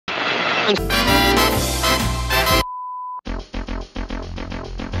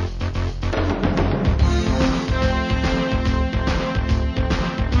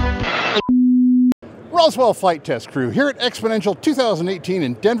Roswell Flight Test Crew here at Exponential 2018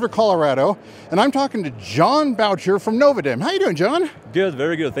 in Denver, Colorado, and I'm talking to Johann Boucher from Novadem. How you doing, John? Good,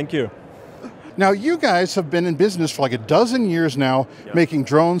 very good, thank you. Now, you guys have been in business for like a dozen years now, making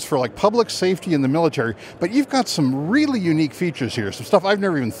drones for like public safety and the military, but you've got some really unique features here, some stuff I've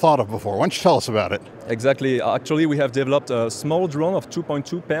never even thought of before. Why don't you tell us about it? Exactly. Actually, we have developed a small drone of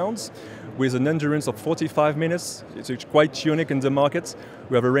 2.2 pounds with an endurance of 45 minutes. It's quite unique in the market.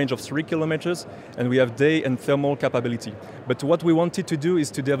 We have a range of 3 kilometers, and we have day and thermal capability. But what we wanted to do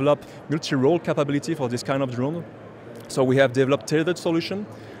is to develop multi-role capability for this kind of drone. So we have developed tethered solution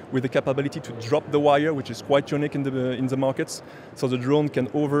with the capability to drop the wire, which is quite unique in the markets. So the drone can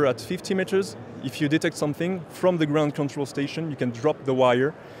hover at 50 meters. If you detect something from the ground control station, you can drop the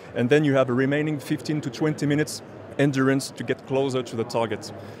wire, and then you have a remaining 15 to 20 minutes endurance to get closer to the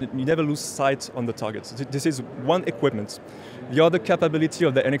target. You never lose sight on the target. This is one equipment. The other capability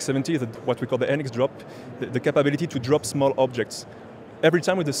of the NX70 is what we call the NX drop, the capability to drop small objects. Every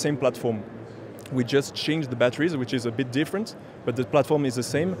time with the same platform. We just changed the batteries, which is a bit different, but the platform is the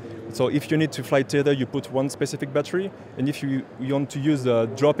same. So if you need to fly tether, you put one specific battery, and if you want to use the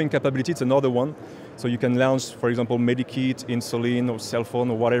dropping capability, it's another one. So you can launch, for example, medikit, insulin, or cell phone,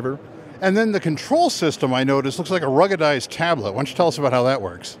 or whatever. And then the control system, I noticed, looks like a ruggedized tablet. Why don't you tell us about how that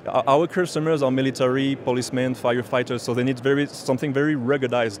works? Our customers are military, policemen, firefighters, so they need something very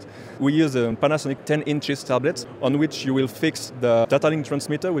ruggedized. We use a Panasonic 10 inches tablet on which you will fix the data link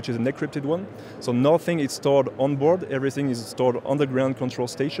transmitter, which is an encrypted one. So nothing is stored on board, everything is stored on the ground control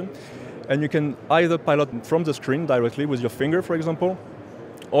station. And you can either pilot from the screen directly with your finger, for example,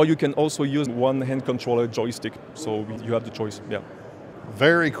 or you can also use one-hand controller joystick. So you have the choice, yeah.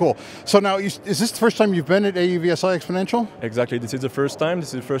 Very cool. So now, is this the first time you've been at AUVSI Exponential? Exactly. This is the first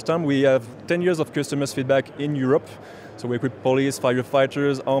time. We have 10 years of customers feedback in Europe. So we equip police,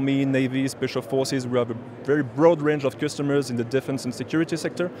 firefighters, army, navy, special forces. We have a very broad range of customers in the defense and security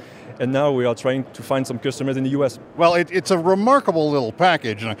sector. And now we are trying to find some customers in the US. Well, it's a remarkable little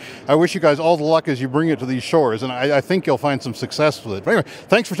package. And I wish you guys all the luck as you bring it to these shores. And I think you'll find some success with it. But anyway,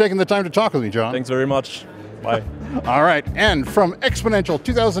 thanks for taking the time to talk with me, John. Thanks very much. Bye. All right, and from Exponential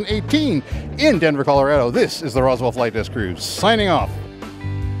 2018 in Denver, Colorado, this is the Roswell Flight Test Crew signing off.